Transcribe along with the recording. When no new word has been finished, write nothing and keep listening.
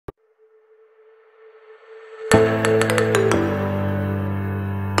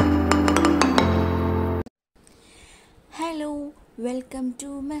To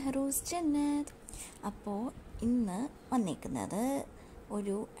മെഹ്റൂസ് ജന്നത്ത്. അപ്പോൾ ഇന്ന് വന്നേക്കുന്നത്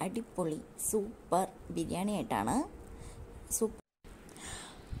ഒരു അടിപൊളി സൂപ്പർ ബിരിയാണി ആയിട്ടാണ്.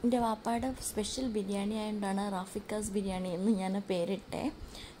 എൻ്റെ വാപ്പായുടെ സ്പെഷ്യൽ ബിരിയാണി ആയതുകൊണ്ടാണ് റാഫിക്കാസ് ബിരിയാണി എന്ന് ഞാൻ പേരിട്ടേ.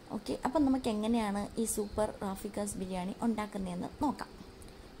 ഓക്കെ, അപ്പം നമുക്ക് എങ്ങനെയാണ് ഈ സൂപ്പർ റാഫിക്കാസ് ബിരിയാണി ഉണ്ടാക്കുന്നതെന്ന് നോക്കാം.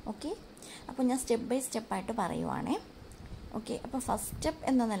 ഓക്കെ, അപ്പോൾ ഞാൻ സ്റ്റെപ്പ് ബൈ സ്റ്റെപ്പായിട്ട് പറയുവാണേ. ഓക്കെ, അപ്പോൾ ഫസ്റ്റ് സ്റ്റെപ്പ്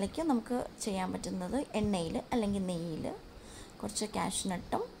എന്ന നിലയ്ക്ക് നമുക്ക് ചെയ്യാൻ പറ്റുന്നത് എണ്ണയിൽ അല്ലെങ്കിൽ നെയ്യിൽ കുറച്ച്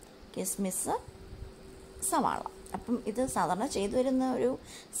കാഷ്നട്ടും കിസ്മിസ് സവാള. അപ്പം ഇത് സാധാരണ ചെയ്തു വരുന്ന ഒരു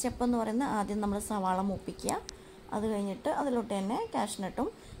സ്റ്റെപ്പ് എന്ന് പറയുന്നത് ആദ്യം നമ്മൾ സവാള മൂപ്പിക്കുക, അത് കഴിഞ്ഞിട്ട് അതിലോട്ട് തന്നെ കാഷ്നട്ടും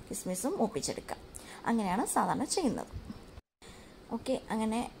കിസ്മിസും മൂപ്പിച്ചെടുക്കുക. അങ്ങനെയാണ് സാധാരണ ചെയ്യുന്നത്. ഓക്കെ,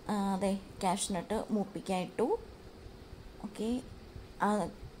 അങ്ങനെ അതെ കാഷ്നട്ട് മൂപ്പിക്കാൻ ഇട്ടു. ഓക്കെ,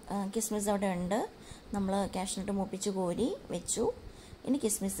 കിസ്മിസ് അവിടെ ഉണ്ട്. നമ്മൾ കാഷ്നട്ട് മൂപ്പിച്ച് കോരി വെച്ചു. ഇനി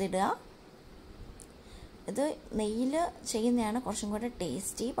കിസ്മിസ് ഇടുക. ഇത് നെയ്യിൽ ചെയ്യുന്നതാണ് കുറച്ചും കൂടെ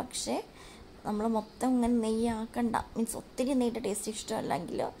ടേസ്റ്റി. പക്ഷേ നമ്മൾ മൊത്തം ഇങ്ങനെ നെയ്യാക്കണ്ട, മീൻസ് ഒത്തിരി നെയ്യുടെ ടേസ്റ്റ്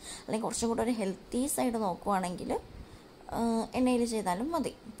ഇഷ്ടമല്ലെങ്കിൽ അല്ലെങ്കിൽ കുറച്ചും കൂടെ ഒരു ഹെൽത്തി സൈഡ് നോക്കുവാണെങ്കിൽ എണ്ണയിൽ ചെയ്താലും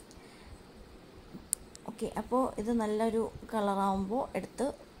മതി. ഓക്കെ, അപ്പോൾ ഇത് നല്ലൊരു കളറാകുമ്പോൾ എടുത്ത്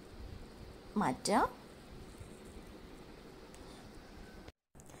മാറ്റുക.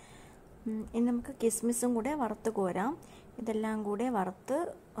 ഇനി നമുക്ക് കിസ്മിസും കൂടെ വറുത്ത് കോരാം. ഇതെല്ലാം കൂടെ വറുത്ത്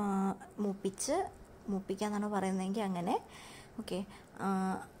മൂപ്പിക്കാന്നാണ് പറയുന്നതെങ്കിൽ അങ്ങനെ. ഓക്കെ,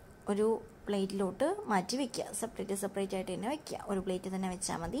 ഒരു പ്ലേറ്റിലോട്ട് മാറ്റി വയ്ക്കുക. സെപ്പറേറ്റ് ആയിട്ട് തന്നെ വയ്ക്കുക. ഒരു പ്ലേറ്റ് തന്നെ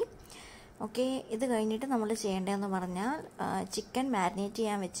വെച്ചാൽ മതി. ഓക്കെ, ഇത് കഴിഞ്ഞിട്ട് നമ്മൾ ചെയ്യേണ്ടതെന്ന് പറഞ്ഞാൽ ചിക്കൻ മാരിനേറ്റ്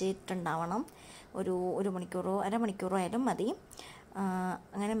ചെയ്യാൻ വെച്ചിട്ടുണ്ടാവണം. ഒരു മണിക്കൂറോ അരമണിക്കൂറോ ആയാലും മതി.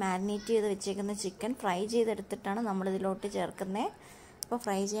 അങ്ങനെ മാരിനേറ്റ് ചെയ്ത് വെച്ചേക്കുന്ന ചിക്കൻ ഫ്രൈ ചെയ്തെടുത്തിട്ടാണ് നമ്മളിതിലോട്ട് ചേർക്കുന്നത്. അപ്പോൾ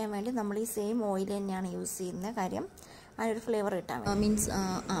ഫ്രൈ ചെയ്യാൻ വേണ്ടി നമ്മൾ ഈ സെയിം ഓയിൽ തന്നെയാണ് യൂസ് ചെയ്യുന്നത്. കാര്യം അതിനൊരു ഫ്ലേവർ കിട്ടാൻ മീൻസ്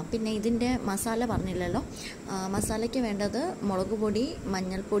പിന്നെ ഇതിൻ്റെ മസാല പറഞ്ഞില്ലല്ലോ. മസാലയ്ക്ക് വേണ്ടത് മുളക് പൊടി,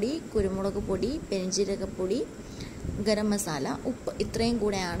 മഞ്ഞൾപ്പൊടി, കുരുമുളക് പൊടി, പെരുംജീരകപ്പൊടി, ഗരം മസാല, ഉപ്പ്, ഇത്രയും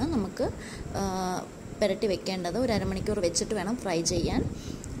കൂടെയാണ് നമുക്ക് പുരട്ടി വെക്കേണ്ടത്. ഒരു അരമണിക്കൂർ വെച്ചിട്ട് വേണം ഫ്രൈ ചെയ്യാൻ.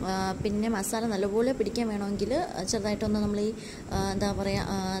 പിന്നെ മസാല നല്ലപോലെ പിടിക്കാൻ വേണമെങ്കിൽ ചെറുതായിട്ടൊന്ന് നമ്മൾ ഈ എന്താ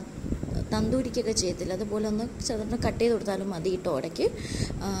പറയുക തന്തൂരിക്കൊക്കെ ചെയ്യത്തില്ല, അതുപോലെ ഒന്ന് ചെറുതായിട്ട് കട്ട് ചെയ്ത് കൊടുത്താലും മതി കേട്ടോ ഇടയ്ക്ക്.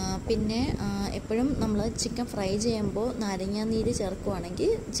 പിന്നെ എപ്പോഴും നമ്മൾ ചിക്കൻ ഫ്രൈ ചെയ്യുമ്പോൾ നാരങ്ങാനീര്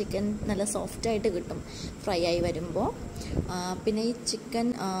ചേർക്കുവാണെങ്കിൽ ചിക്കൻ നല്ല സോഫ്റ്റായിട്ട് കിട്ടും ഫ്രൈ ആയി വരുമ്പോൾ. പിന്നെ ഈ ചിക്കൻ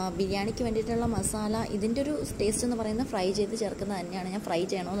ബിരിയാണിക്ക് വേണ്ടിയിട്ടുള്ള മസാല, ഇതിൻ്റെ ഒരു ടേസ്റ്റ് എന്ന് പറയുന്നത് ഫ്രൈ ചെയ്ത് ചേർക്കുന്നത് തന്നെയാണ്. ഞാൻ ഫ്രൈ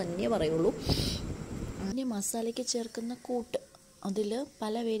ചെയ്യണമെന്ന് തന്നെ പറയുള്ളൂ. പിന്നെ മസാലയ്ക്ക് ചേർക്കുന്ന കൂട്ട്, അതിൽ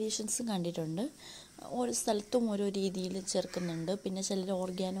പല വേരിയേഷൻസും കണ്ടിട്ടുണ്ട്. ഓരോ സ്ഥലത്തും ഓരോ രീതിയിൽ ചേർക്കുന്നുണ്ട്. പിന്നെ ചിലർ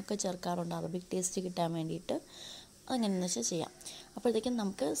ഓർഗാനൊക്കെ ചേർക്കാറുണ്ട് അറബിക് ടേസ്റ്റ് കിട്ടാൻ വേണ്ടിയിട്ട്. അതെങ്ങനെയെന്ന് വെച്ചാൽ ചെയ്യാം. അപ്പോഴത്തേക്കും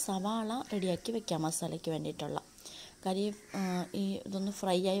നമുക്ക് സവാള റെഡിയാക്കി വെക്കാം മസാലയ്ക്ക് വേണ്ടിയിട്ടുള്ള കാര്യം. ഈ ഇതൊന്ന്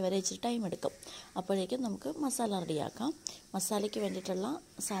ഫ്രൈ ആയി വരെ ഇച്ചിരി ടൈം എടുക്കും. അപ്പോഴേക്കും നമുക്ക് മസാല റെഡിയാക്കാം. മസാലയ്ക്ക് വേണ്ടിയിട്ടുള്ള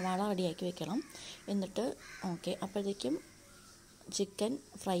സവാള റെഡിയാക്കി വെക്കണം. എന്നിട്ട് ഓക്കെ, അപ്പോഴത്തേക്കും ചിക്കൻ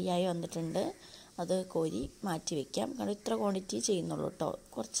ഫ്രൈ ആയി വന്നിട്ടുണ്ട്. അത് കോരി മാറ്റി വയ്ക്കാം. കാരണം ഇത്ര ക്വാണ്ടിറ്റി ചെയ്യുന്നുള്ളൂ കേട്ടോ,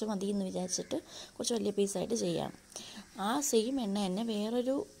 കുറച്ച് മതി എന്ന് വിചാരിച്ചിട്ട് കുറച്ച് വലിയ പീസായിട്ട് ചെയ്യാം. ആ സെയിം എണ്ണ തന്നെ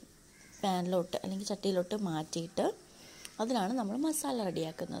വേറൊരു പാനിലോട്ട് അല്ലെങ്കിൽ ചട്ടിയിലോട്ട് മാറ്റിയിട്ട് അതിലാണ് നമ്മൾ മസാല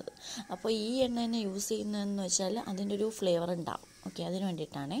റെഡിയാക്കുന്നത്. അപ്പോൾ ഈ എണ്ണ തന്നെ യൂസ് ചെയ്യുന്നതെന്ന് വെച്ചാൽ അതിൻ്റെ ഒരു ഫ്ലേവർ ഉണ്ടാവും. ഓക്കെ, അതിന്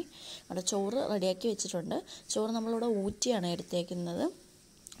വേണ്ടിയിട്ടാണേ. അവിടെ ചോറ് റെഡിയാക്കി വെച്ചിട്ടുണ്ട്. ചോറ് നമ്മളിവിടെ ഊറ്റിയാണ് എടുത്തേക്കുന്നത്.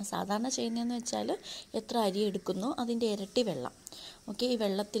 സാധാരണ ചെയ്യുന്നതെന്ന് വെച്ചാൽ എത്ര അരി എടുക്കുന്നോ അതിൻ്റെ ഇരട്ടി വെള്ളം. ഓക്കെ, ഈ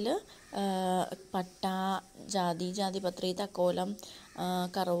വെള്ളത്തിൽ പട്ട, ജാതിപത്രി, തക്കോലം,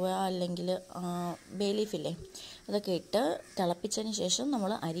 കറുവ അല്ലെങ്കിൽ ബേ ലീഫില്ലേ, അതൊക്കെ ഇട്ട് തിളപ്പിച്ചതിന് ശേഷം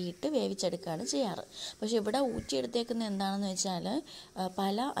നമ്മൾ അരിയിട്ട് വേവിച്ചെടുക്കുകയാണ് ചെയ്യാറ്. പക്ഷേ ഇവിടെ ഊറ്റിയെടുത്തേക്കുന്നത് എന്താണെന്ന് വെച്ചാൽ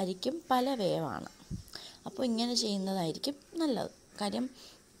പല അരിക്കും പല വേവാണ്. അപ്പോൾ ഇങ്ങനെ ചെയ്യുന്നതായിരിക്കും നല്ലത്. കാര്യം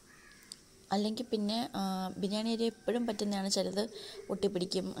അല്ലെങ്കിൽ പിന്നെ ബിരിയാണി അരി എപ്പോഴും പറ്റുന്നതാണ്, ചിലത്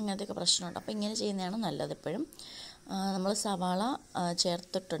ഒട്ടിപ്പിടിക്കും, അങ്ങനത്തെയൊക്കെ പ്രശ്നമുണ്ട്. അപ്പോൾ ഇങ്ങനെ ചെയ്യുന്നതാണ് നല്ലത്. എപ്പോഴും നമ്മൾ സവാള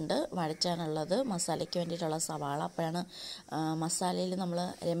ചേർത്തിട്ടുണ്ട് വഴറ്റാനുള്ളത്, മസാലയ്ക്ക് വേണ്ടിയിട്ടുള്ള സവാള. അപ്പോഴാണ് മസാലയിൽ നമ്മൾ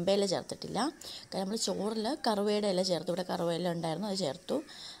രമ്പയില ചേർത്തിട്ടില്ല. കാരണം നമ്മൾ ചോറിൽ കറുവയുടെ ഇല ചേർത്തു. ഇവിടെ കറുവയില ഉണ്ടായിരുന്നു, അത് ചേർത്തു.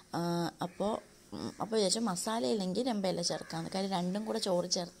 അപ്പോൾ വിചാരിച്ചു മസാലയില്ലെങ്കിൽ രമ്പയില ചേർക്കാമെന്ന്. കാര്യം രണ്ടും കൂടെ ചോറ്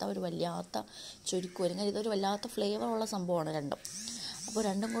ചേർത്താൽ ഒരു വല്ലാത്ത ചുരുക്ക് വരും. കാര്യം ഇതൊരു വല്ലാത്ത ഫ്ലേവറുള്ള സംഭവമാണ് രണ്ടും. അപ്പോൾ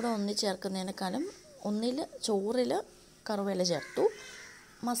രണ്ടും കൂടെ ചേർക്കുന്നതിനേക്കാളും ഒന്നിൽ ചോറിൽ കറുവേല ചേർത്തു,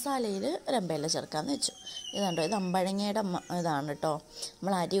 മസാലയിൽ രമ്പയില ചേർക്കാമെന്ന് വെച്ചു. ഇതുണ്ടോ, ഇത് അമ്പഴങ്ങയുടെ ഇതാണ് കേട്ടോ.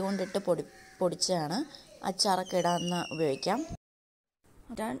 നമ്മൾ അരി കൊണ്ടിട്ട് പൊടിച്ചാണ്. അച്ചാറൊക്കെ ഇടാമെന്ന് ഉപയോഗിക്കാം.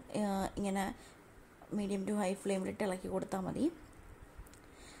 ഇങ്ങനെ മീഡിയം ടു ഹൈ ഫ്ലെയിമിലിട്ട് ഇളക്കി കൊടുത്താൽ മതി.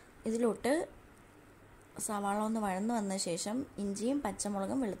 ഇതിലോട്ട് സവാള ഒന്ന് വഴന്ന് വന്ന ശേഷം ഇഞ്ചിയും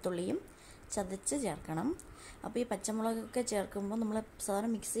പച്ചമുളകും വെളുത്തുള്ളിയും ചതച്ച് ചേർക്കണം. അപ്പോൾ ഈ പച്ചമുളകൊക്കെ ചേർക്കുമ്പോൾ നമ്മൾ സാധാരണ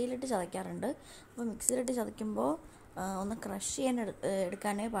മിക്സിയിലിട്ട് ചതയ്ക്കാറുണ്ട്. അപ്പോൾ മിക്സിയിലിട്ട് ചതയ്ക്കുമ്പോൾ ഒന്ന് ക്രഷ് ചെയ്യാൻ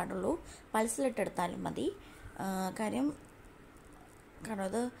എടുക്കാനേ പാടുള്ളൂ. പൾസിലിട്ടെടുത്താലും മതി. കാര്യം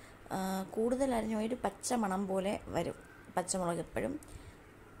അത് കൂടുതൽ അരിഞ്ഞു ഒരു പച്ച മണം പോലെ വരും പച്ചമുളക് എപ്പോഴും.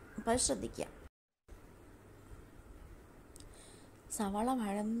 അപ്പോൾ അത് ശ്രദ്ധിക്കുക. സവാള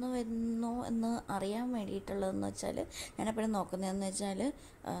വഴന്നു വരുന്നോ എന്ന് അറിയാൻ വേണ്ടിയിട്ടുള്ളതെന്ന് വെച്ചാൽ ഞാനെപ്പോഴും നോക്കുന്നതെന്ന് വെച്ചാൽ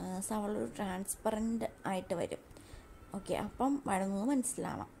സവാള ഒരു ട്രാൻസ്പെറൻറ്റ് ആയിട്ട് വരും. ഓക്കെ, അപ്പം വഴന്നു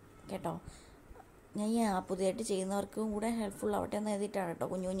മനസ്സിലാവണം കേട്ടോ. ഞാൻ പുതിയതായിട്ട് ചെയ്യുന്നവർക്കും കൂടെ ഹെൽപ്ഫുൾ ആവട്ടെ എന്ന് എഴുതിയിട്ടാണ് കേട്ടോ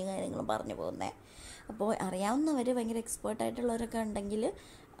കുഞ്ഞു കുഞ്ഞു കാര്യങ്ങളും പറഞ്ഞു പോകുന്നത്. അപ്പോൾ അറിയാവുന്നവർ ഭയങ്കര എക്സ്പേർട്ടായിട്ടുള്ളവരൊക്കെ ഉണ്ടെങ്കിൽ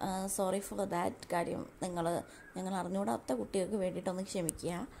സോറി ഫോർ ദാറ്റ്. കാര്യം ഞങ്ങൾ അറിഞ്ഞുകൂടാത്ത കുട്ടികൾക്ക് വേണ്ടിയിട്ടൊന്ന്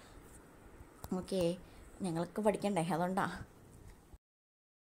ക്ഷമിക്കുക. ഓക്കെ, ഞങ്ങൾക്ക് പഠിക്കണ്ടേ, അതുകൊണ്ടാണ്.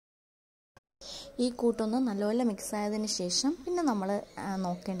 ഈ കൂട്ടൊന്ന് നല്ലപോലെ മിക്സ് ആയതിന് ശേഷം പിന്നെ നമ്മൾ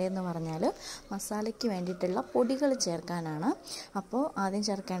നോക്കേണ്ടതെന്ന് പറഞ്ഞാൽ മസാലയ്ക്ക് വേണ്ടിയിട്ടുള്ള പൊടികൾ ചേർക്കാനാണ്. അപ്പോൾ ആദ്യം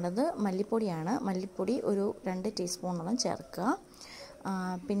ചേർക്കേണ്ടത് മല്ലിപ്പൊടിയാണ്. മല്ലിപ്പൊടി ഒരു 2 ടീസ്പൂണോളം ചേർക്കുക.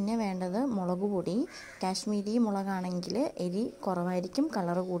 പിന്നെ വേണ്ടത് മുളക് പൊടി. കാശ്മീരി മുളകാണെങ്കിൽ എരി കുറവായിരിക്കും,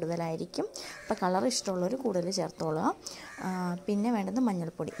 കളറ് കൂടുതലായിരിക്കും. അപ്പോൾ കളർ ഇഷ്ടമുള്ളവർ കൂടുതൽ ചേർത്തോളുക. പിന്നെ വേണ്ടത്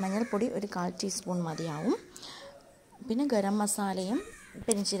മഞ്ഞൾപ്പൊടി ഒരു 1/4 ടീസ്പൂൺ മതിയാവും. പിന്നെ ഗരം മസാലയും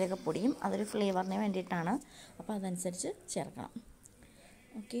പെരിഞ്ചീരകപ്പൊടിയും അതൊരു ഫ്ലേവറിന് വേണ്ടിയിട്ടാണ്. അപ്പോൾ അതനുസരിച്ച് ചേർക്കണം.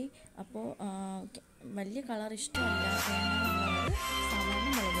 ഓക്കെ, അപ്പോൾ വലിയ കളർ ഇഷ്ടമല്ല എന്നുള്ളവർ സാധാരണ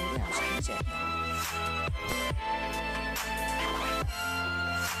മുളക് പൊടി ആവശ്യത്തിന് ചേർക്കണം.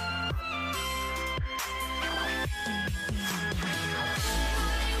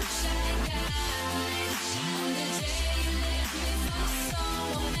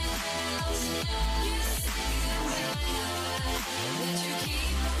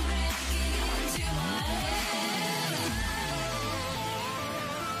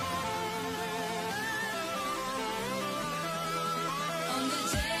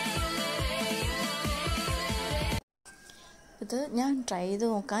 ഇത് ഞാൻ ട്രൈ ചെയ്ത്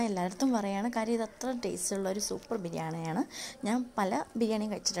നോക്കാം. എല്ലായിടത്തും പറയുകയാണ്. കാര്യം ഇത് അത്ര ടേസ്റ്റുള്ളൊരു സൂപ്പർ ബിരിയാണിയാണ്. ഞാൻ പല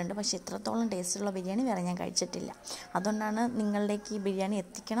ബിരിയാണിയും കഴിച്ചിട്ടുണ്ട്, പക്ഷേ ഇത്രത്തോളം ടേസ്റ്റുള്ള ബിരിയാണി വേറെ ഞാൻ കഴിച്ചിട്ടില്ല. അതുകൊണ്ടാണ് നിങ്ങളിലേക്ക് ഈ ബിരിയാണി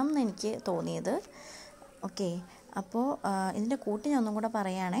എത്തിക്കണം എന്ന് എനിക്ക് തോന്നിയത്. ഓക്കെ, അപ്പോൾ ഇതിൻ്റെ കൂട്ട് ഞാൻ ഒന്നും കൂടെ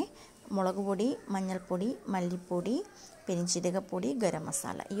പറയുകയാണേ. മുളക് പൊടി, മഞ്ഞൾപ്പൊടി, മല്ലിപ്പൊടി, പെരിഞ്ചീരകപ്പൊടി, ഗരം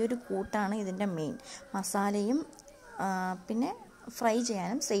മസാല. ഈ ഒരു കൂട്ടാണ് ഇതിൻ്റെ മെയിൻ. മസാലയും പിന്നെ ഫ്രൈ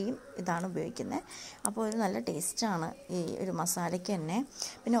ചെയ്യാനും സെയിം ഇതാണ് ഉപയോഗിക്കുന്നത്. അപ്പോൾ ഒരു നല്ല ടേസ്റ്റാണ് ഈ ഒരു മസാലയ്ക്ക് തന്നെ.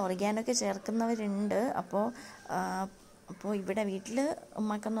 പിന്നെ ഓർഗാനൊക്കെ ചേർക്കുന്നവരുണ്ട്. അപ്പോൾ ഇവിടെ വീട്ടിൽ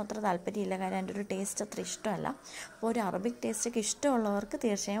ഉമ്മക്കൊന്നും അത്ര താല്പര്യമില്ല. കാര്യം അതിൻ്റെ ഒരു ടേസ്റ്റ് അത്ര ഇഷ്ടമല്ല. അപ്പോൾ ഒരു അറബിക് ടേസ്റ്റൊക്കെ ഇഷ്ടമുള്ളവർക്ക്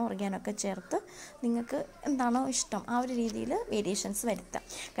തീർച്ചയായും ഓർഗാനൊക്കെ ചേർത്ത് നിങ്ങൾക്ക് എന്താണോ ഇഷ്ടം ആ ഒരു രീതിയിൽ വേരിയേഷൻസ് വരുത്താം.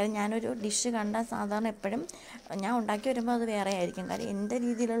 കാര്യം ഞാനൊരു ഡിഷ് കണ്ടാൽ സാധാരണ എപ്പോഴും ഞാൻ ഉണ്ടാക്കി വരുമ്പോൾ അത് വേറെ ആയിരിക്കും. കാര്യം എൻ്റെ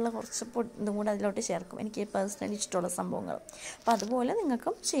രീതിയിലുള്ള കുറച്ച് ഇതും കൂടെ അതിലോട്ട് ചേർക്കും, എനിക്ക് പേഴ്സണലി ഇഷ്ടമുള്ള സംഭവങ്ങൾ. അപ്പോൾ അതുപോലെ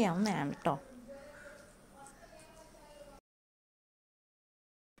നിങ്ങൾക്കും ചെയ്യാവുന്നതാണ് കേട്ടോ.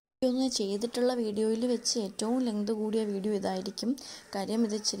 ഒന്ന് ചെയ്തിട്ടുള്ള വീഡിയോയിൽ വെച്ച് ഏറ്റവും ലെങ്ത് കൂടിയ വീഡിയോ ഇതായിരിക്കും. കാര്യം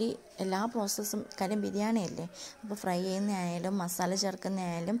ഇത് ഇച്ചിരി എല്ലാ പ്രോസസ്സും, കാര്യം ബിരിയാണി അല്ലേ, അപ്പോൾ ഫ്രൈ ചെയ്യുന്നതായാലും മസാല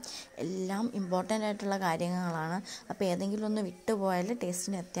ചേർക്കുന്നതായാലും എല്ലാം ഇമ്പോർട്ടൻ്റ് ആയിട്ടുള്ള കാര്യങ്ങളാണ്. അപ്പോൾ ഏതെങ്കിലും ഒന്ന് വിട്ടുപോയാൽ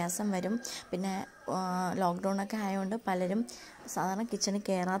ടേസ്റ്റിന് വ്യത്യാസം വരും. പിന്നെ ലോക്ക്ഡൗണൊക്കെ ആയതുകൊണ്ട് പലരും സാധാരണ കിച്ചണിൽ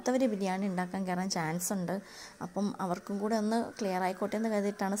കയറാത്തവർ ബിരിയാണി ഉണ്ടാക്കാൻ കയറാൻ ചാൻസ് ഉണ്ട്. അപ്പം അവർക്കും കൂടെ ഒന്ന് ക്ലിയർ ആയിക്കോട്ടെ എന്ന്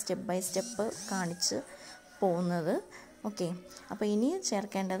കരുതിയിട്ടാണ് സ്റ്റെപ്പ് ബൈ സ്റ്റെപ്പ് കാണിച്ച് പോകുന്നത്. ഓക്കെ, അപ്പോൾ ഇനി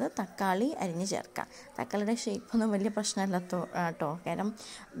ചേർക്കേണ്ടത് തക്കാളി അരിഞ്ഞ് ചേർക്കാം. തക്കാളിയുടെ ഷേപ്പൊന്നും വലിയ പ്രശ്നമല്ല കേട്ടോ. കാരണം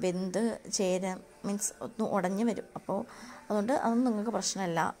വെന്ത് മീൻസ് ഒന്ന് ഉടഞ്ഞ് വരും. അപ്പോൾ അതുകൊണ്ട് അതൊന്നും നിങ്ങൾക്ക്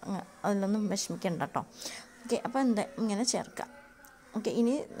പ്രശ്നമല്ല, അതിലൊന്നും വിഷമിക്കണ്ട കേട്ടോ. ഓക്കെ, അപ്പോൾ ഇങ്ങനെ ചേർക്കാം. ഓക്കെ,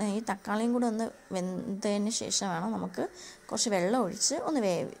 ഇനി ഈ തക്കാളിയും കൂടെ ഒന്ന് വെന്തതിന് ശേഷം വേണം നമുക്ക് കുറച്ച് വെള്ളം ഒഴിച്ച്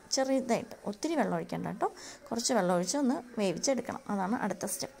ഒന്ന് ചെറുതായിട്ട്, ഒത്തിരി വെള്ളം ഒഴിക്കേണ്ട കേട്ടോ, കുറച്ച് വെള്ളം ഒഴിച്ച് ഒന്ന് വേവിച്ചെടുക്കണം. അതാണ് അടുത്ത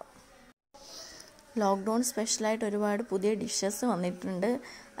സ്റ്റെപ്പ്. ലോക്ക്ഡൗൺ സ്പെഷ്യലായിട്ട് ഒരുപാട് പുതിയ ഡിഷസ് വന്നിട്ടുണ്ട്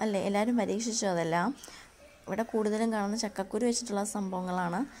അല്ലേ, എല്ലാവരും പരീക്ഷിച്ചു അതെല്ലാം. ഇവിടെ കൂടുതലും കാണുന്ന ചക്കക്കുരു വെച്ചിട്ടുള്ള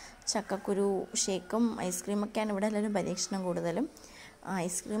സംഭവങ്ങളാണ്. ചക്കക്കുരു ഷേക്കും ഐസ്ക്രീമൊക്കെയാണ് ഇവിടെ എല്ലാവരും പരീക്ഷണം കൂടുതലും.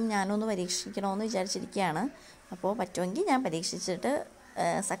 ഐസ്ക്രീം ഞാനൊന്ന് പരീക്ഷിക്കണമെന്ന് വിചാരിച്ചിരിക്കുകയാണ്. അപ്പോൾ പറ്റുമെങ്കിൽ ഞാൻ പരീക്ഷിച്ചിട്ട്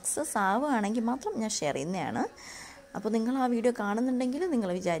സക്സസ് ആവുകയാണെങ്കിൽ മാത്രം ഞാൻ ഷെയർ ചെയ്യുന്നതാണ്. അപ്പോൾ നിങ്ങൾ ആ വീഡിയോ കാണുന്നുണ്ടെങ്കിൽ നിങ്ങൾ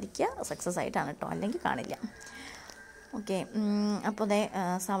വിചാരിക്കുക സക്സസ് ആയിട്ടാണ് കേട്ടോ, അല്ലെങ്കിൽ കാണില്ല. ഓക്കെ, അപ്പോൾ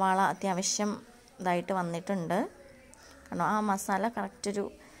സവാള അത്യാവശ്യം ഇതായിട്ട് വന്നിട്ടുണ്ട് കണ്ടോ. ആ മസാല കറക്റ്റൊരു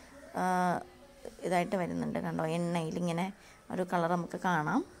ഇതായിട്ട് വരുന്നുണ്ട് കണ്ടോ, എണ്ണയിലിങ്ങനെ ഒരു കളർ നമുക്ക്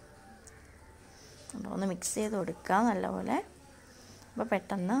കാണാം കണ്ടോ. ഒന്ന് മിക്സ് ചെയ്ത് കൊടുക്കുക നല്ലപോലെ. അപ്പോൾ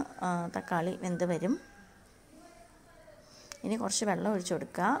പെട്ടെന്ന് തക്കാളി വെന്ത് വരും. ഇനി കുറച്ച് വെള്ളം ഒഴിച്ച്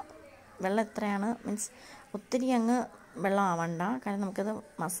കൊടുക്കുക. വെള്ളം എത്രയാണ് മീൻസ് ഒത്തിരി അങ്ങ് വെള്ളം ആവണ്ട. കാരണം നമുക്കത്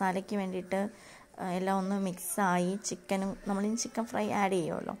മസാലയ്ക്ക് വേണ്ടിയിട്ട് എല്ലാം ഒന്ന് മിക്സായി ചിക്കനും നമ്മളിനി ചിക്കൻ ഫ്രൈ ആഡ്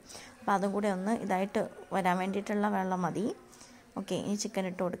ചെയ്യുമല്ലോ, അപ്പോൾ അതും കൂടെ ഒന്ന് ഇതായിട്ട് വരാൻ വേണ്ടിയിട്ടുള്ള വെള്ളം മതി. ഓക്കെ, ഇനി ചിക്കൻ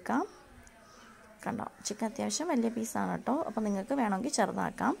ഇട്ട് കൊടുക്കാം. കണ്ടോ, ചിക്കൻ അത്യാവശ്യം വലിയ പീസാണ് കേട്ടോ. അപ്പോൾ നിങ്ങൾക്ക് വേണമെങ്കിൽ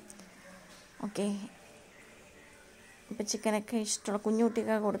ചെറുതാക്കാം. ഓക്കെ, ഇപ്പോൾ ചിക്കനൊക്കെ ഇഷ്ടമുള്ള കുഞ്ഞു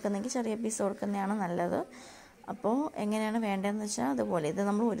കുട്ടിക്കൊക്കെ കൊടുക്കുന്നെങ്കിൽ ചെറിയ പീസ് കൊടുക്കുന്നതാണ് നല്ലത്. അപ്പോൾ എങ്ങനെയാണ് വേണ്ടതെന്ന് വെച്ചാൽ അതുപോലെ. ഇത്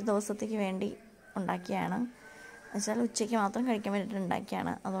നമ്മൾ ഒരു ദിവസത്തേക്ക് വേണ്ടി ഉണ്ടാക്കിയാണ്, എന്നുവെച്ചാൽ ഉച്ചയ്ക്ക് മാത്രം കഴിക്കാൻ വേണ്ടിയിട്ട്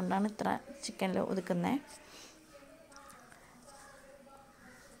ഉണ്ടാക്കിയാണ്. അതുകൊണ്ടാണ് ഇത്ര ചിക്കനിൽ ഒതുക്കുന്നത്.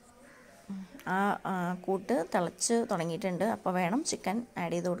 ആ കൂട്ട് തിളച്ച് തുടങ്ങിയിട്ടുണ്ട്. അപ്പോൾ വേണം ചിക്കൻ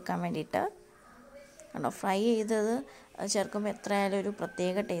ആഡ് ചെയ്ത് കൊടുക്കാൻ വേണ്ടിയിട്ട്. കണ്ടോ, ഫ്രൈ ചെയ്തത് ചേർക്കുമ്പോൾ എത്രയായാലും ഒരു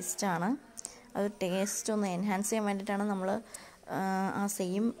പ്രത്യേക ടേസ്റ്റാണ്. അത് ടേസ്റ്റ് ഒന്ന് എൻഹാൻസ് ചെയ്യാൻ വേണ്ടിയിട്ടാണ് നമ്മൾ ആ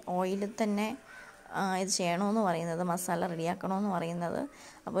സെയിം ഓയിലിൽ തന്നെ ഇത് ചെയ്യണമെന്ന് പറയുന്നത്, മസാല റെഡിയാക്കണമെന്ന് പറയുന്നത്.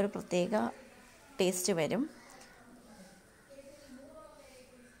 അപ്പോൾ ഒരു പ്രത്യേക ടേസ്റ്റ് വരും.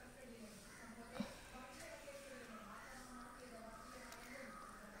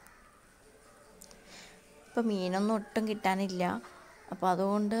 ഇപ്പോൾ മീനൊന്നും ഒട്ടും കിട്ടാനില്ല. അപ്പോൾ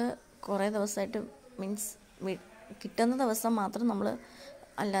അതുകൊണ്ട് കുറേ ദിവസമായിട്ട് കിട്ടുന്ന ദിവസം മാത്രം നമ്മൾ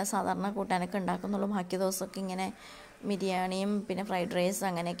സാധാരണ കൂട്ടാനൊക്കെ ഉണ്ടാക്കുന്നുള്ളൂ. ബാക്കി ദിവസമൊക്കെ ഇങ്ങനെ ബിരിയാണിയും പിന്നെ ഫ്രൈഡ് റൈസ്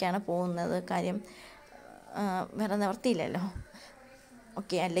അങ്ങനെയൊക്കെയാണ് പോകുന്നത്. കാര്യം വേറെ നിവർത്തിയില്ലല്ലോ.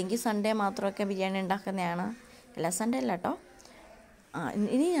 ഓക്കെ, അല്ലെങ്കിൽ സൺഡേ മാത്രമൊക്കെ ബിരിയാണി ഉണ്ടാക്കുന്നതാണ്. എല്ലാ സൺഡേ അല്ല കേട്ടോ.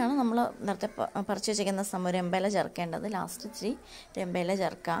 ഇനിയാണ് നമ്മൾ നേരത്തെ പറിച്ച് വെച്ചിരിക്കുന്ന സംഭവം രമ്പയില ചേർക്കേണ്ടത്. ലാസ്റ്റ് ഇച്ചിരി രമ്പയില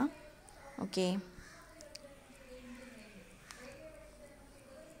ചേർക്കാം. ഓക്കെ,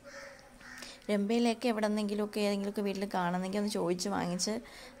 രമ്പയിലേക്ക് എവിടെന്നെങ്കിലുമൊക്കെ ഏതെങ്കിലുമൊക്കെ വീട്ടിൽ കാണുന്നെങ്കിൽ ഒന്ന് ചോദിച്ച് വാങ്ങിച്ച്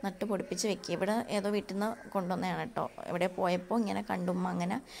നട്ട് പൊടിപ്പിച്ച് വെക്കുക. ഇവിടെ ഏതോ വീട്ടിൽ നിന്ന് കൊണ്ടുവന്നതാണ് കേട്ടോ. ഇവിടെ പോയപ്പോൾ ഇങ്ങനെ കണ്ടുമ്പോൾ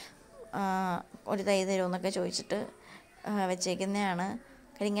അങ്ങനെ ഒരു തൈ തരുമെന്നൊക്കെ ചോദിച്ചിട്ട് വെച്ചേക്കുന്നതാണ്.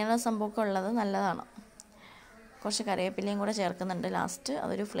 ഇങ്ങനെയുള്ള സംഭവമൊക്കെ ഉള്ളത് നല്ലതാണ്. കുറച്ച് കറിവേപ്പിലയും കൂടെ ചേർക്കുന്നുണ്ട് ലാസ്റ്റ്,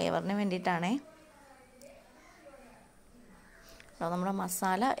 അതൊരു ഫ്ലേവറിന് വേണ്ടിയിട്ടാണേ. അപ്പോൾ നമ്മുടെ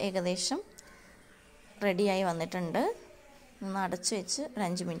മസാല ഏകദേശം റെഡിയായി വന്നിട്ടുണ്ട്. ഒന്ന് അടച്ച് വെച്ച് ഒരു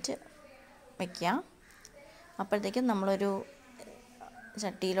 5 മിനിറ്റ് വയ്ക്കുക. അപ്പോഴത്തേക്കും നമ്മളൊരു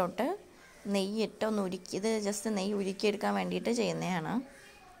ചട്ടിയിലോട്ട് നെയ്യിട്ട് ഒന്ന് ഉരുക്കി, ഇത് ജസ്റ്റ് നെയ്യ് ഉരുക്കിയെടുക്കാൻ വേണ്ടിയിട്ട് ചെയ്യുന്നതാണ്.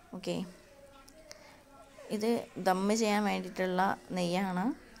 ഓക്കെ, ഇത് ദമ്മ് ചെയ്യാൻ വേണ്ടിയിട്ടുള്ള നെയ്യാണ്.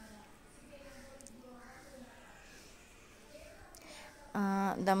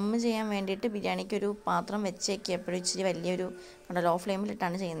 ദമ്മ് ചെയ്യാൻ വേണ്ടിയിട്ട് ബിരിയാണിക്കൊരു പാത്രം വെച്ചേക്കുക. എപ്പോഴും ഇച്ചിരി വലിയൊരു ലോ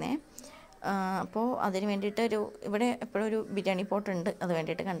ഫ്ലെയിമിലിട്ടാണ് ചെയ്യുന്നത്. അപ്പോൾ അതിന് വേണ്ടിയിട്ട് ഇവിടെ എപ്പോഴും ഒരു ബിരിയാണി പോട്ടുണ്ട്. അത്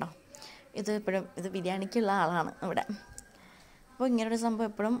വേണ്ടിയിട്ട് കണ്ടോ, ഇത് ബിരിയാണിക്കുള്ള ആളാണ് ഇവിടെ. അപ്പോൾ ഇങ്ങനൊരു സംഭവം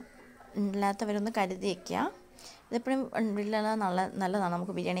എപ്പോഴും ഇല്ലാത്തവരൊന്ന് കരുതി വയ്ക്കുക. ഇതെപ്പോഴും ഉള്ളിലുള്ള നല്ലതാണ്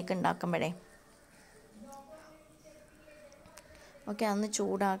നമുക്ക് ബിരിയാണിയൊക്കെ ഉണ്ടാക്കുമ്പോഴേ. ഓക്കെ, അതൊന്ന്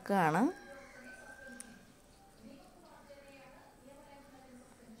ചൂടാക്കുകയാണ്.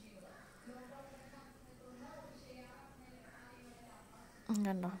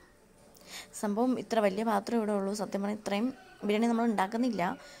 കണ്ടോ, സംഭവം ഇത്ര വലിയ പാത്രം ഇവിടെ ഉള്ളൂ. സത്യം പറഞ്ഞാൽ ഇത്രയും ബിരിയാണി നമ്മൾ ഉണ്ടാക്കുന്നില്ല.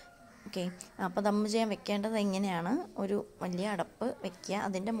 ഓക്കെ, അപ്പോൾ ദമ്മ് ചെയ്യാൻ വെക്കേണ്ടത് എങ്ങനെയാണ്, ഒരു വലിയ അടപ്പ് വെക്കുക,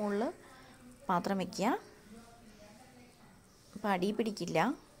 അതിൻ്റെ മുകളിൽ പാത്രം വെക്കുക. അപ്പോൾ അടി പിടിക്കില്ല.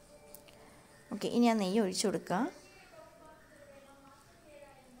 ഓക്കെ, ഇനി ആ നെയ്യ് ഒഴിച്ചു കൊടുക്കുക.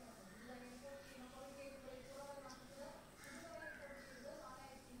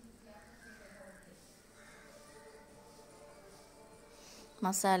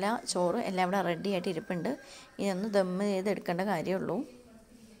 മസാല ചോറ് എല്ലാം ഇവിടെ റെഡി ആയിട്ട് ഇരിപ്പുണ്ട്. ഇതൊന്ന് ദമ്മ് ചെയ്ത് എടുക്കേണ്ട കാര്യമുള്ളൂ.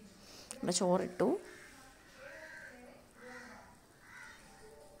 ഇവിടെ ചോറിട്ടു.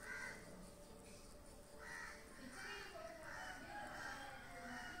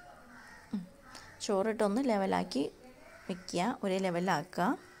 ചോറിട്ടൊന്ന് ലെവലാക്കി വെക്കുക, ഒരേ ലെവലാക്കുക.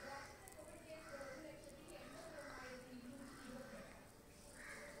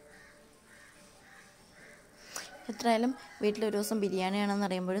 എത്രയായാലും വീട്ടിലൊരു ദിവസം ബിരിയാണിയാണെന്ന്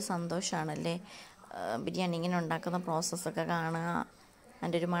അറിയുമ്പോൾ സന്തോഷമാണല്ലേ. ബിരിയാണി ഇങ്ങനെ ഉണ്ടാക്കുന്ന പ്രോസസ്സൊക്കെ കാണുക,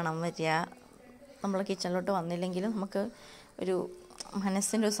 അതിൻ്റെ ഒരു മണം വരിക. നമ്മൾ കിച്ചണിലോട്ട് വന്നില്ലെങ്കിലും നമുക്ക് ഒരു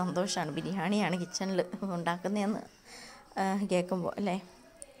മനസ്സിൻ്റെ ഒരു സന്തോഷമാണ്. ബിരിയാണിയാണ് കിച്ചണിൽ ഉണ്ടാക്കുന്നതെന്ന് കേൾക്കുമ്പോൾ അല്ലേ.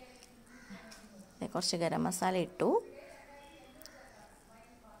 കുറച്ച് ഗരം മസാല ഇട്ടു.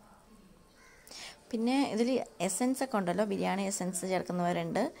 പിന്നെ ഇതിൽ എസൻസ് ഒക്കെ ഉണ്ടല്ലോ, biryani essence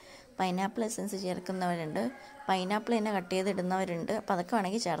ചേർക്കുന്നവരുണ്ട്, pineapple essence ചേർക്കുന്നവരുണ്ട്, pineapple തന്നെ കട്ട് ചെയ്തിടുന്നവരുണ്ട്. അപ്പോൾ അതൊക്കെ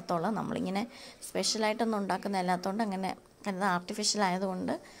വേണമെങ്കിൽ ചേർത്തോളാം. നമ്മളിങ്ങനെ സ്പെഷ്യലായിട്ടൊന്നും ഉണ്ടാക്കുന്ന അല്ലാത്തതുകൊണ്ട് അങ്ങനെ അത് ആർട്ടിഫിഷ്യൽ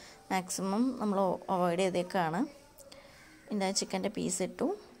ആയതുകൊണ്ട് മാക്സിമം നമ്മൾ അവോയ്ഡ് ചെയ്തേക്കാണ്. ഇതിൻ്റെ ചിക്കൻ്റെ പീസ് ഇട്ടു.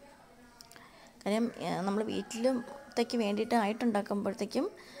 കാര്യം നമ്മൾ വീട്ടിലത്തേക്ക് വേണ്ടിയിട്ട് ആയിട്ടുണ്ടാക്കുമ്പോഴത്തേക്കും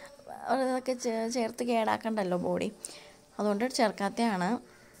അതൊക്കെ ചേർത്ത് കേടാക്കണ്ടല്ലോ ബോഡി, അതുകൊണ്ട് ചേർക്കാത്തതാണ്.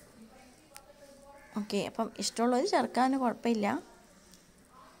 ഓക്കെ, അപ്പം ഇഷ്ടമുള്ളത് ചേർക്കാൻ കുഴപ്പമില്ല.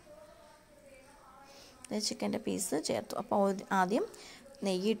 ചിക്കൻ്റെ പീസ് ചേർത്തു. അപ്പോൾ ആദ്യം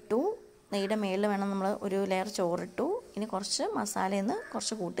നെയ്യിട്ടു. നെയ്യുടെ മേളിൽ വേണം നമ്മൾ ഒരു ലെയർ ചോറിട്ടു. ഇനി കുറച്ച് മസാലയിൽ നിന്ന്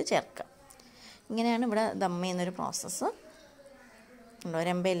കുറച്ച് കൂട്ടി ചേർക്കുക. ഇങ്ങനെയാണ് ഇവിടെ ദം ചെയ്യുന്നൊരു പ്രോസസ്സ്.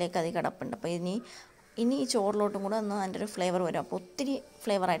 ഒരമ്പയിലേക്ക് അത് കിടപ്പുണ്ട്. അപ്പോൾ ഇനി ഈ ചോറിലോട്ടും കൂടെ ഒന്ന് അതിൻ്റെ ഒരു ഫ്ലേവർ വരും. അപ്പോൾ ഒത്തിരി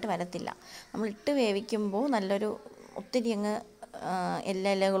ഫ്ലേവറായിട്ട് വരത്തില്ല. നമ്മൾ ഇട്ട് വേവിക്കുമ്പോൾ നല്ലൊരു ഒത്തിരി അങ്ങ്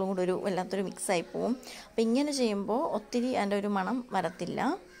എല്ലാ ഇലകളും കൂടെ ഒരു വല്ലാത്തൊരു മിക്സായി പോവും. അപ്പോൾ ഇങ്ങനെ ചെയ്യുമ്പോൾ ഒത്തിരി അതിൻ്റെ ഒരു മണം വരത്തില്ല.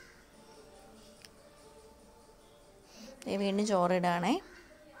 വീണ്ടും ചോറിടാണേ.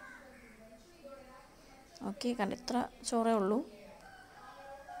 ഓക്കെ, കണ്ട ഇത്ര ചോറേ ഉള്ളൂ.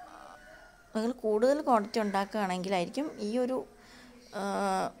 നിങ്ങൾ കൂടുതൽ ക്വാണ്ടിറ്റി ഉണ്ടാക്കുകയാണെങ്കിലായിരിക്കും ഈ ഒരു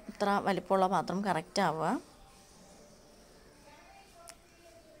ഇത്ര വലിപ്പമുള്ള പാത്രം കറക്റ്റ് ആവുക.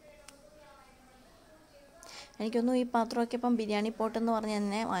 എനിക്കൊന്നും ഈ പാത്രമൊക്കെ ഇപ്പം ബിരിയാണി പോട്ട് എന്ന് പറഞ്ഞ്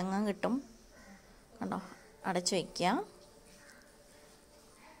തന്നെ വാങ്ങാൻ കിട്ടും. കണ്ടോ, അടച്ചു വയ്ക്കുക.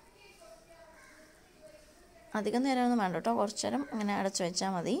 അധികം നേരമൊന്നും വേണ്ട കേട്ടോ, കുറച്ച് നേരം അങ്ങനെ അടച്ചു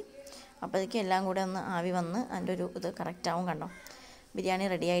വെച്ചാൽ മതി. അപ്പോഴേക്കും എല്ലാം കൂടെ ഒന്ന് ആവി വന്ന് അതിൻ്റെ ഒരു ഇത് കറക്റ്റാവും. കണ്ടോ, ബിരിയാണി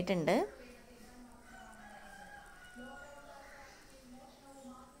റെഡി ആയിട്ടുണ്ട്.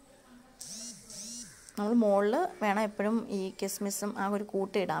 നമ്മൾ മുകളിൽ വേണം എപ്പോഴും ഈ കിസ്മിസും ആ ഒരു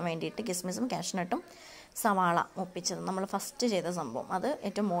കൂട്ട് ഇടാൻ വേണ്ടിയിട്ട്. കിസ്മിസും കാഷ്നട്ടും സവാള മുപ്പിച്ചത് നമ്മൾ ഫസ്റ്റ് ചെയ്ത സംഭവം അത്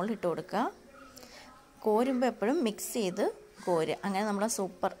ഏറ്റവും മുകളിൽ ഇട്ട് കൊടുക്കുക. കോരുമ്പോൾ എപ്പോഴും മിക്സ് ചെയ്ത് കോരുക. അങ്ങനെ നമ്മളെ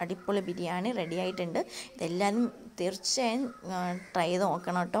സൂപ്പർ അടിപൊളി ബിരിയാണി റെഡി ആയിട്ടുണ്ട്. ഇതെല്ലാവരും തീർച്ചയായും ട്രൈ ചെയ്ത്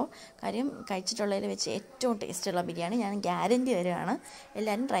നോക്കണം കേട്ടോ. കാര്യം കഴിച്ചിട്ടുള്ളതിൽ വെച്ച് ഏറ്റവും ടേസ്റ്റുള്ള ബിരിയാണി ഞാൻ ഗ്യാരൻറ്റി തരുവാണ്.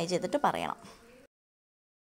 എല്ലാവരും ട്രൈ ചെയ്തിട്ട് പറയണം.